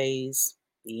as always,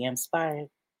 be inspired.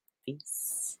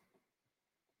 Peace.